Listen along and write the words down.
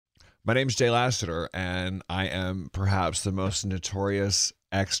My name's Jay Lassiter, and I am perhaps the most notorious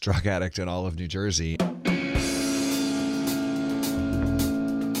ex-drug addict in all of New Jersey.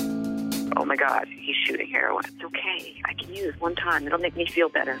 Oh my God, he's shooting heroin. It's okay. I can use one time. It'll make me feel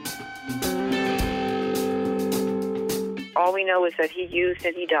better. All we know is that he used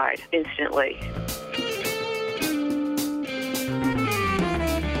and he died instantly.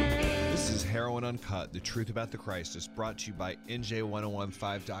 This is Heroin Uncut, the truth about the crisis, brought to you by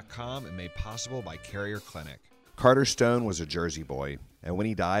NJ1015.com and made possible by Carrier Clinic. Carter Stone was a Jersey boy, and when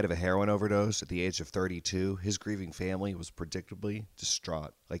he died of a heroin overdose at the age of 32, his grieving family was predictably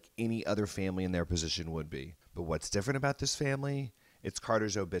distraught, like any other family in their position would be. But what's different about this family? It's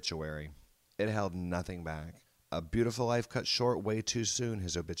Carter's obituary. It held nothing back. A beautiful life cut short way too soon,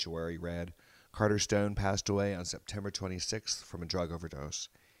 his obituary read. Carter Stone passed away on September 26th from a drug overdose.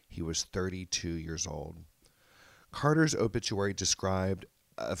 He was 32 years old. Carter's obituary described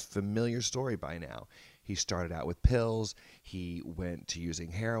a familiar story by now. He started out with pills, he went to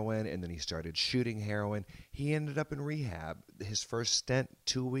using heroin, and then he started shooting heroin. He ended up in rehab. His first stint,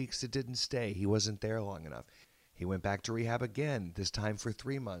 2 weeks, it didn't stay. He wasn't there long enough. He went back to rehab again, this time for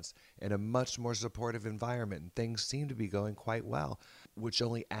 3 months, in a much more supportive environment, and things seemed to be going quite well, which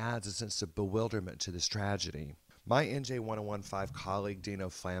only adds a sense of bewilderment to this tragedy. My NJ1015 colleague Dino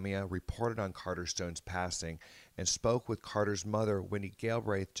Flamia reported on Carter Stone's passing and spoke with Carter's mother, Wendy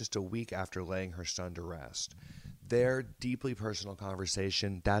Galbraith, just a week after laying her son to rest. Their deeply personal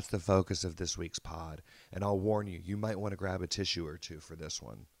conversation, that's the focus of this week's pod. And I'll warn you, you might want to grab a tissue or two for this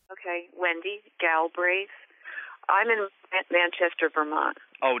one. Okay, Wendy Galbraith. I'm in Manchester, Vermont.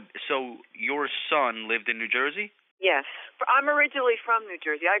 Oh, so your son lived in New Jersey? Yes. I'm originally from New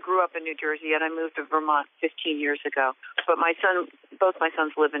Jersey. I grew up in New Jersey, and I moved to Vermont 15 years ago. But both my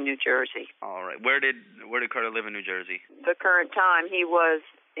sons live in New Jersey. All right. Where did Carter live in New Jersey? The current time, he was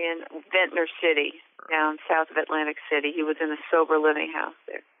in Ventnor City, down south of Atlantic City. He was in a sober living house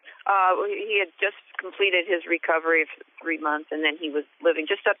there. He had just completed his recovery of 3 months, and then he was living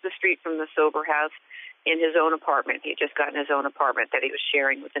just up the street from the sober house in his own apartment. He had just gotten his own apartment that he was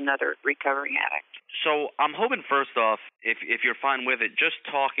sharing with another recovering addict. So I'm hoping, first off, if you're fine with it, just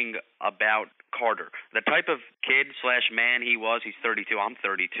talking about Carter, the type of kid/man he was. He's 32. I'm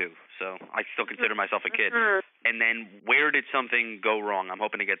 32, so I still consider myself a kid. Mm-hmm. And then where did something go wrong? I'm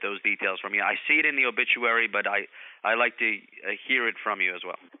hoping to get those details from you. I see it in the obituary, but I like to hear it from you as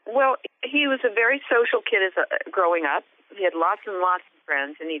well. Well, he was a very social kid growing up. He had lots and lots of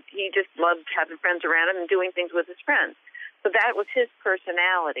friends, and he just loved having friends around him and doing things with his friends. So that was his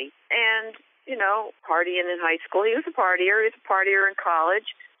personality. And, partying in high school. He was a partier. He was a partier in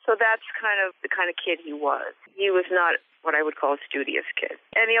college. So that's kind of the kind of kid he was. He was not what I would call a studious kid.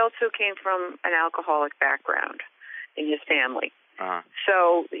 And he also came from an alcoholic background in his family. Uh-huh.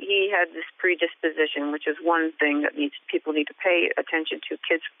 So he had this predisposition, which is one thing that people need to pay attention to.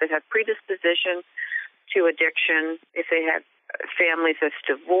 Kids that have predisposition to addiction, if they have families that's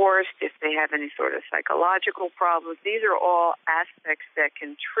divorced, if they have any sort of psychological problems, these are all aspects that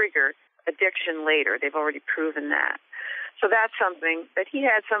can trigger addiction later. They've already proven that. So that's something that he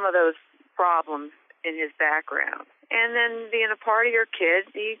had some of those problems in his background. And then being a partier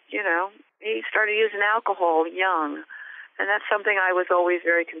kid, he started using alcohol young. And that's something I was always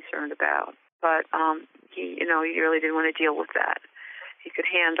very concerned about. But he really didn't want to deal with that. He could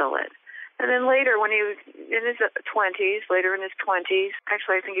handle it. And then later, when he was in his 20s,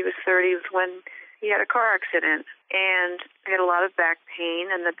 actually I think he was 30, was when he had a car accident. And he had a lot of back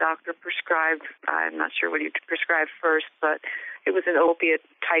pain, and the doctor prescribed, I'm not sure what he prescribed first, but it was an opiate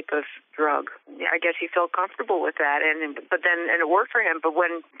type of drug. I guess he felt comfortable with that, and it worked for him. But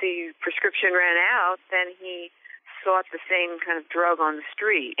when the prescription ran out, then he sought the same kind of drug on the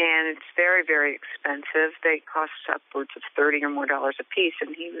street, and it's very, very expensive. They cost upwards of $30 or more a piece,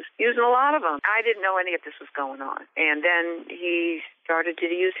 and he was using a lot of them. I didn't know any of this was going on. And then he started to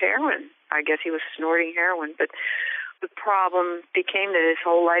use heroin. I guess he was snorting heroin, but the problem became that his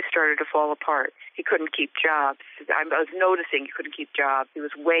whole life started to fall apart. He couldn't keep jobs. I was noticing he couldn't keep jobs. He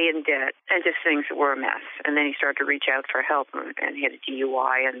was way in debt, and just things that were a mess. And then he started to reach out for help, and he had a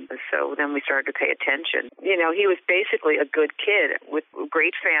DUI, and so then we started to pay attention. He was basically a good kid with a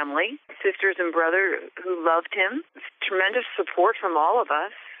great family, sisters and brother who loved him, tremendous support from all of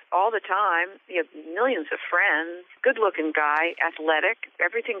us. all the time. He had millions of friends, good-looking guy, athletic,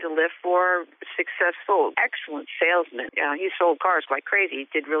 everything to live for, successful, excellent salesman. He sold cars like crazy. He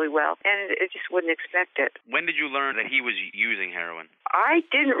did really well, and I just wouldn't expect it. When did you learn that he was using heroin? I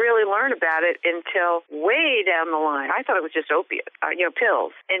didn't really learn about it until way down the line. I thought it was just opiate,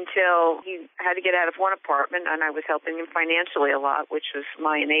 pills, until he had to get out of one apartment, and I was helping him financially a lot, which was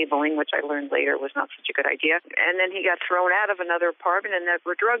my enabling, which I learned later was not such a good idea. And then he got thrown out of another apartment, and there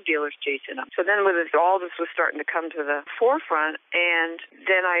were drug dealers chasing him. So then all this was starting to come to the forefront, and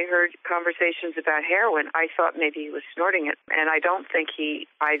then I heard conversations about heroin. I thought maybe he was snorting it, and I don't think he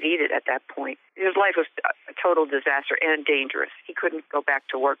IV'd it at that point. His life was a total disaster and dangerous. He couldn't go back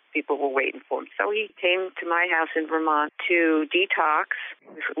to work. People were waiting for him. So he came to my house in Vermont to detox.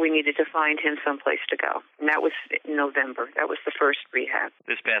 We needed to find him someplace to go. And that was in November. That was the first rehab.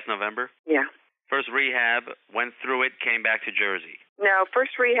 This past November? Yeah. First rehab, went through it, came back to Jersey. No,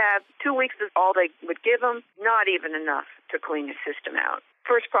 first rehab, 2 weeks is all they would give him, not even enough to clean his system out.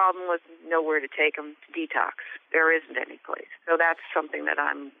 First problem was nowhere to take him to detox. There isn't any place. So that's something that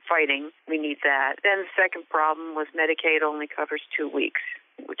I'm fighting. We need that. Then the second problem was Medicaid only covers 2 weeks,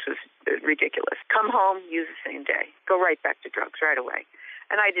 which was ridiculous. Come home, use the same day. Go right back to drugs right away.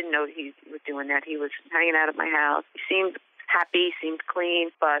 And I didn't know he was doing that. He was hanging out at my house. He seemed happy, seemed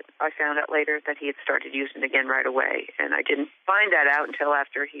clean, but I found out later that he had started using it again right away. And I didn't find that out until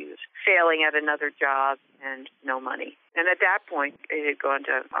after he was failing at another job and no money. And at that point, it had gone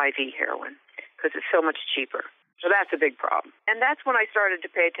to IV heroin because it's so much cheaper. So that's a big problem. And that's when I started to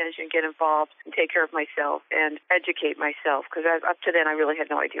pay attention, get involved, and take care of myself and educate myself, because up to then I really had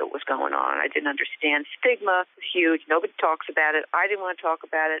no idea what was going on. I didn't understand. Stigma was huge. Nobody talks about it. I didn't want to talk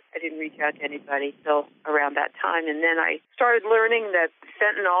about it. I didn't reach out to anybody until around that time. And then I started learning that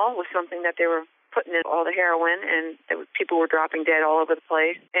fentanyl was something that they were putting in all the heroin, and people were dropping dead all over the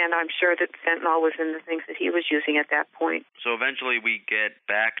place. And I'm sure that fentanyl was in the things that he was using at that point. So eventually we get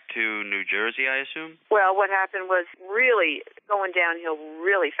back to New Jersey, I assume? Well, what happened was really going downhill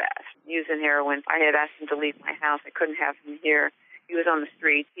really fast using heroin. I had asked him to leave my house. I couldn't have him here. He was on the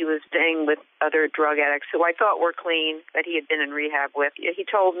street. He was staying with other drug addicts who I thought were clean, that he had been in rehab with. He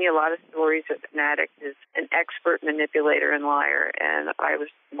told me a lot of stories of an addict is an expert manipulator and liar, and I was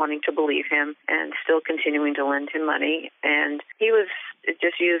wanting to believe him and still continuing to lend him money. And he was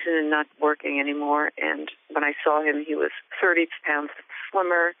just using and not working anymore. And when I saw him, he was 30 pounds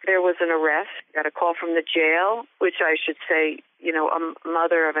slimmer. There was an arrest. Got a call from the jail, which I should say, a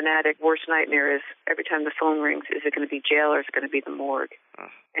mother of an addict, worst nightmare is every time the phone rings, is it going to be jail or is it going to be the morgue?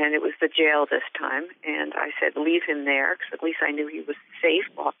 And it was the jail this time. And I said, leave him there, because at least I knew he was safe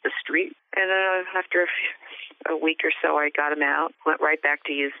off the street. And after a week or so, I got him out, went right back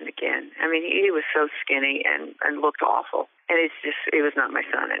to using again. I mean, he was so skinny and looked awful. And it was not my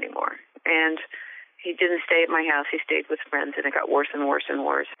son anymore. And he didn't stay at my house. He stayed with friends, and it got worse and worse and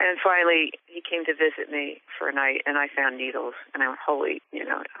worse. And finally, he came to visit me for a night, and I found needles. And I went, holy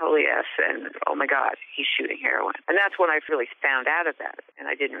S, and oh my God, he's shooting heroin. And that's when I really found out about it, and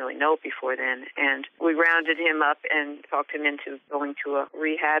I didn't really know it before then. And we rounded him up and talked him into going to a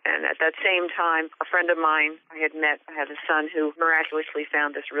rehab. And at that same time, a friend of mine I had a son who miraculously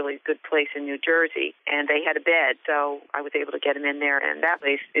found this really good place in New Jersey, and they had a bed, so I was able to get him in there. And that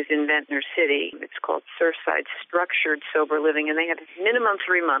place is in Ventnor City. It's called Surfside Structured Sober Living, and they have a minimum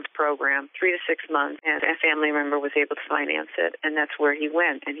 3-month program, 3 to 6 months, and a family member was able to finance it, and that's where he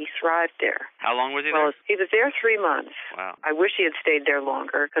went, and he thrived there. How long was he there? He was there 3 months. Wow. I wish he had stayed there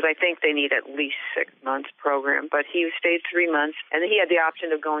longer, because I think they need at least 6 months program, but he stayed 3 months, and he had the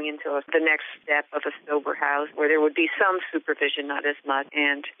option of going into the next step of a sober house, where there would be some supervision, not as much,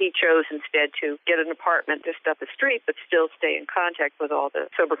 and he chose instead to get an apartment just up the street, but still stay in contact with all the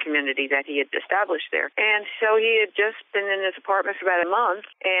sober community that he had established there. And so he had just been in his apartment for about a month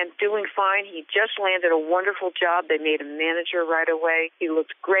and doing fine. He just landed a wonderful job. They made him manager right away. He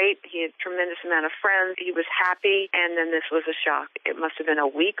looked great. He had a tremendous amount of friends. He was happy. And then this was a shock. It must have been a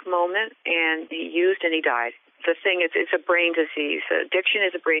weak moment, and he used and he died. The thing is, it's a brain disease. Addiction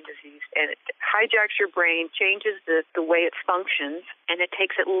is a brain disease, and it hijacks your brain, changes the way it functions, and it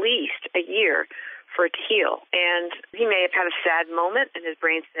takes at least a year for it to heal. And he may have had a sad moment, and his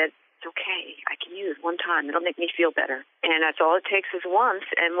brain said, it's okay, I can use one time. It'll make me feel better. And that's all it takes is once.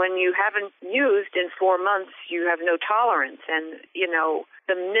 And when you haven't used in 4 months, you have no tolerance. And,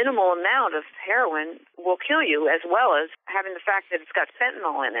 the minimal amount of heroin will kill you, as well as having the fact that it's got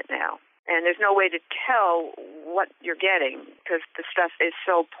fentanyl in it now. And there's no way to tell what you're getting because the stuff is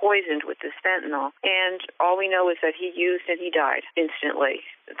so poisoned with this fentanyl. And all we know is that he used and he died instantly.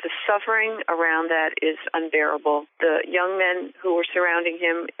 The suffering around that is unbearable. The young men who were surrounding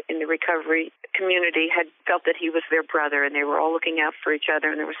him in the recovery community had felt that he was their brother, and they were all looking out for each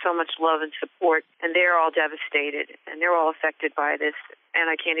other, and there was so much love and support, and they're all devastated, and they're all affected by this. And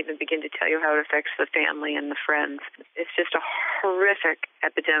I can't even begin to tell you how it affects the family and the friends. It's just a horrific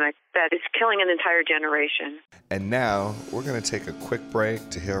epidemic that is killing an entire generation. And now we're going to take a quick break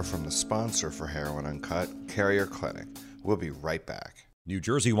to hear from the sponsor for Heroin Uncut, Carrier Clinic. We'll be right back. New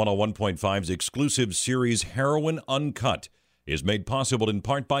Jersey 101.5's exclusive series Heroin Uncut is made possible in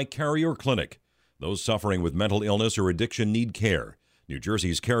part by Carrier Clinic. Those suffering with mental illness or addiction need care. New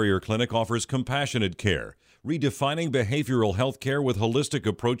Jersey's Carrier Clinic offers compassionate care, redefining behavioral health care with holistic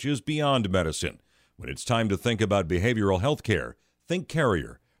approaches beyond medicine. When it's time to think about behavioral health care, think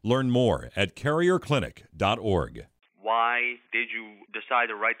Carrier. Learn more at carrierclinic.org. Why did you decide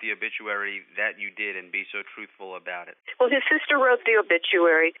to write the obituary that you did and be so truthful about it? Well, his sister wrote the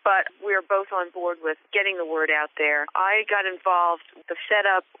obituary, but we are both on board with getting the word out there. I got involved with the Fed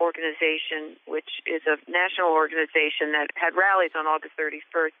Up organization, which is a national organization that had rallies on August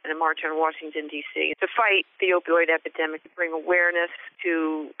 31st and a march on Washington, D.C. to fight the opioid epidemic, to bring awareness,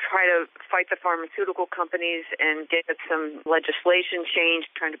 to try to fight the pharmaceutical companies and get some legislation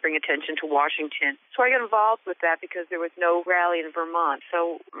changed, trying to bring attention to Washington. So I got involved with that because there was no rally in Vermont.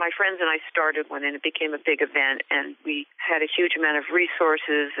 So my friends and I started one, and it became a big event, and we had a huge amount of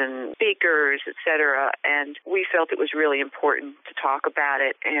resources and speakers, et cetera, and we felt it was really important to talk about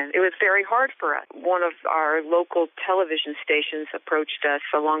it, and it was very hard for us. One of our local television stations approached us,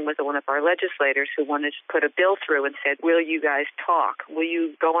 along with one of our legislators who wanted to put a bill through and said, will you guys talk? Will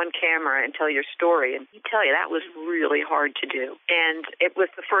you go on camera and tell your story? And I tell you, that was really hard to do. And it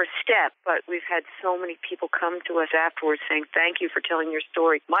was the first step, but we've had so many people come to us afterwards saying, thank you for telling your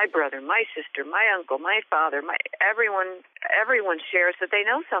story. My brother, my sister, my uncle, my father, everyone shares that they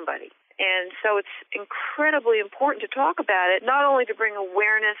know somebody. And so it's incredibly important to talk about it, not only to bring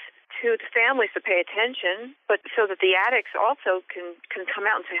awareness to the families to pay attention, but so that the addicts also can come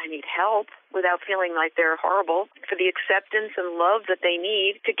out and say, I need help, without feeling like they're horrible, for the acceptance and love that they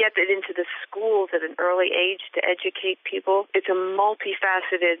need to get it into the schools at an early age to educate people. It's a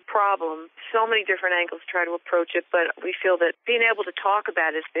multifaceted problem. So many different angles try to approach it, but we feel that being able to talk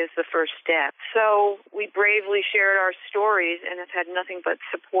about it is the first step. So we bravely shared our stories and have had nothing but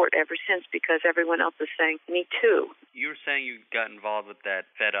support ever since because everyone else is saying, me too. You were saying you got involved with that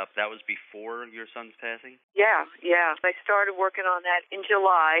Fed Up. That was before your son's passing? Yeah. I started working on that in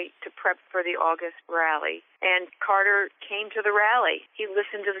July to prep for the August rally. And Carter came to the rally. He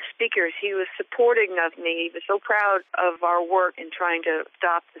listened to the speakers. He was supporting of me. He was so proud of our work in trying to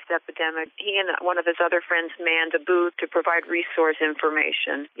stop this epidemic. He and one of his other friends manned a booth to provide resource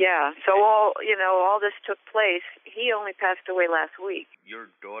information. Yeah, so all this took place. He only passed away last week.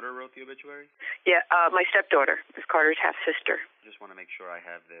 Your daughter wrote the obituary? Yeah, my stepdaughter is Carter's half-sister. I just want to make sure I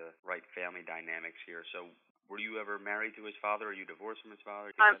have the right family dynamics here. So were you ever married to his father? Are you divorced from his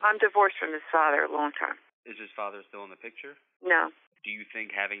father? I'm divorced from his father a long time. Is his father still in the picture? No. Do you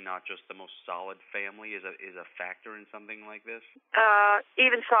think having not just the most solid family is a factor in something like this?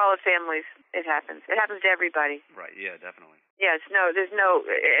 Even solid families, it happens. It happens to everybody. Right, yeah, definitely. Yes,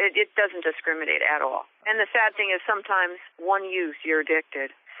 it doesn't discriminate at all. And the sad thing is sometimes one use, you're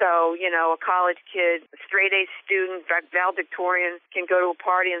addicted. So, a college kid, a straight-A student, valedictorian can go to a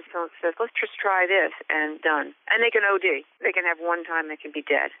party and someone says, let's just try this, and done. And they can OD. They can have one time, they can be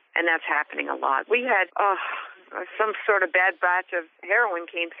dead. And that's happening a lot. We had some sort of bad batch of heroin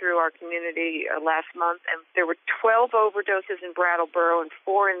came through our community last month, and there were 12 overdoses in Brattleboro and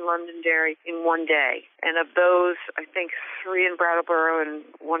 4 in Londonderry in one day. And of those, I think 3 in Brattleboro and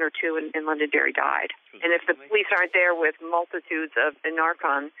 1 or 2 in Londonderry died. And if the police aren't there with multitudes of the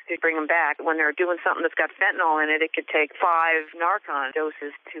Narcan to bring them back, when they're doing something that's got fentanyl in it, it could take 5 Narcan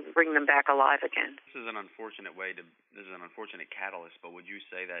doses to bring them back alive again. This is an unfortunate catalyst, but would you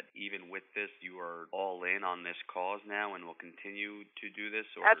say that even with this, you are all in on this cause now and will continue to do this?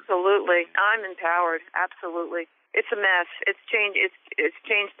 Or? Absolutely. I'm empowered. Absolutely. It's a mess. It's changed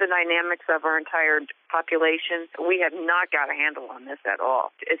the dynamics of our entire population. We have not got a handle on this at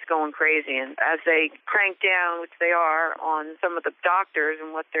all. It's going crazy. And as they crank down, which they are, on some of the doctors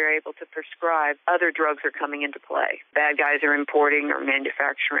and what they're able to prescribe, other drugs are coming into play. Bad guys are importing or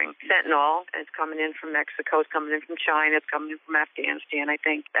manufacturing fentanyl. It's coming in from Mexico. It's coming in from China. It's coming in from Afghanistan, I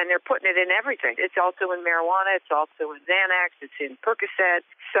think. And they're putting it in everything. It's also in marijuana. It's also in Xanax. It's in Percocet.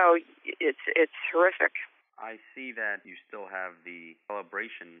 So it's horrific. I see that you still have the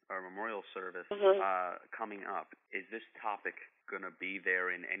celebration or memorial service coming up. Is this topic going to be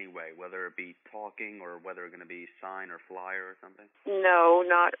there in any way, whether it be talking or whether it's going to be sign or flyer or something? No,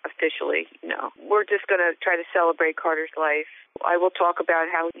 not officially, no. We're just going to try to celebrate Carter's life. I will talk about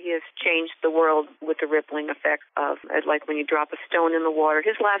how he has changed the world with the rippling effect of, like when you drop a stone in the water.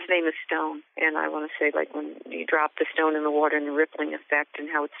 His last name is Stone, and I want to say like when you drop the stone in the water and the rippling effect and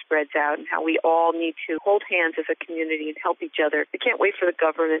how it spreads out and how we all need to hold hands as a community and help each other. We can't wait for the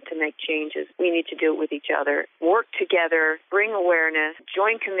government to make changes. We need to do it with each other. Work together, bring awareness,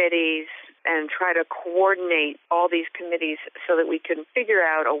 join committees, and try to coordinate all these committees so that we can figure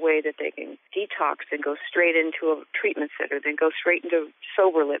out a way that they can detox and go straight into a treatment center, then go straight into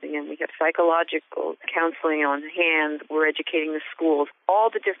sober living. And we have psychological counseling on hand. We're educating the schools.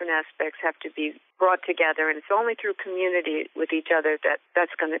 All the different aspects have to be brought together, and it's only through community with each other that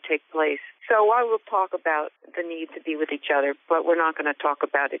that's going to take place. So I will talk about the need to be with each other, but we're not going to talk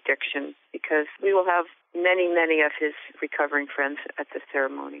about addiction because we will have many of his recovering friends at the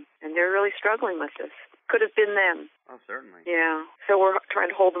ceremony, and they're really struggling with this. Could have been them. Oh, certainly. Yeah. So we're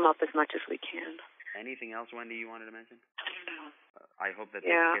trying to hold them up as much as we can. Anything else, Wendy, you wanted to mention? I don't know. I hope that this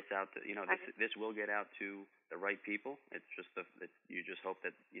gets out to, this will get out to the right people. It's just you just hope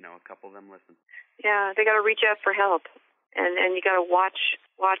that, a couple of them listen. Yeah, they got to reach out for help. And you got to watch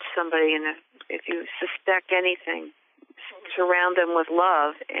somebody, and if you suspect anything, surround them with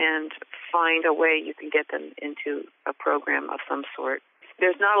love and find a way you can get them into a program of some sort.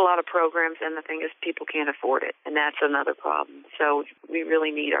 There's not a lot of programs, and the thing is people can't afford it, and that's another problem. So we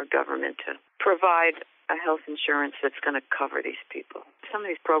really need our government to provide a health insurance that's going to cover these people. Some of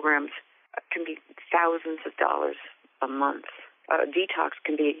these programs can be thousands of dollars a month. Detox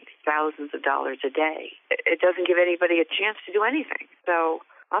can be thousands of dollars a day. It doesn't give anybody a chance to do anything. So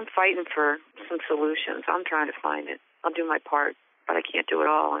I'm fighting for some solutions. I'm trying to find it. I'll do my part, but I can't do it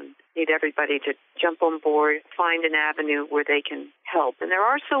all, and need everybody to jump on board, find an avenue where they can help. And there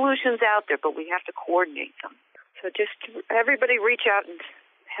are solutions out there, but we have to coordinate them. So just everybody reach out and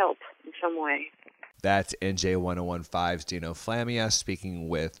help in some way. That's NJ1015's Dino Flamia speaking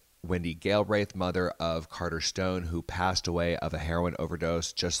with Wendy Galbraith, mother of Carter Stone, who passed away of a heroin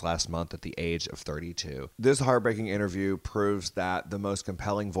overdose just last month at the age of 32. This heartbreaking interview proves that the most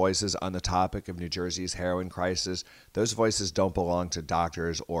compelling voices on the topic of New Jersey's heroin crisis, those voices don't belong to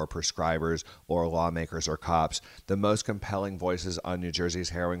doctors or prescribers or lawmakers or cops. The most compelling voices on New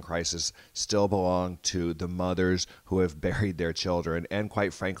Jersey's heroin crisis still belong to the mothers who have buried their children and,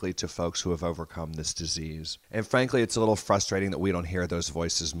 quite frankly, to folks who have overcome this disease. And frankly, it's a little frustrating that we don't hear those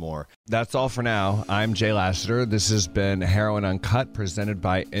voices more. That's all for now. I'm Jay Lassiter. This has been Heroin Uncut, presented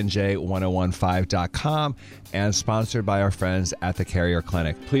by NJ1015.com and sponsored by our friends at the Carrier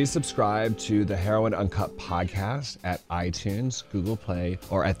Clinic. Please subscribe to the Heroin Uncut podcast at iTunes, Google Play,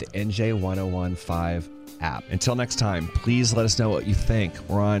 or at the NJ1015 app. Until next time, please let us know what you think.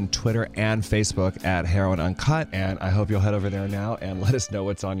 We're on Twitter and Facebook at Heroin Uncut, and I hope you'll head over there now and let us know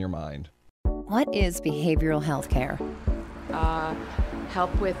what's on your mind. What is behavioral health care?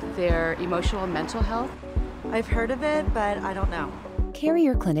 Help with their emotional and mental health. I've heard of it, but I don't know.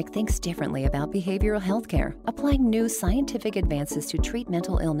 Carrier Clinic thinks differently about behavioral health care, applying new scientific advances to treat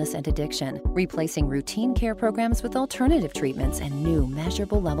mental illness and addiction, replacing routine care programs with alternative treatments and new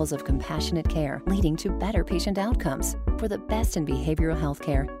measurable levels of compassionate care, leading to better patient outcomes. For the best in behavioral health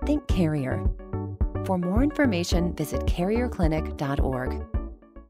care, think Carrier. For more information, visit carrierclinic.org.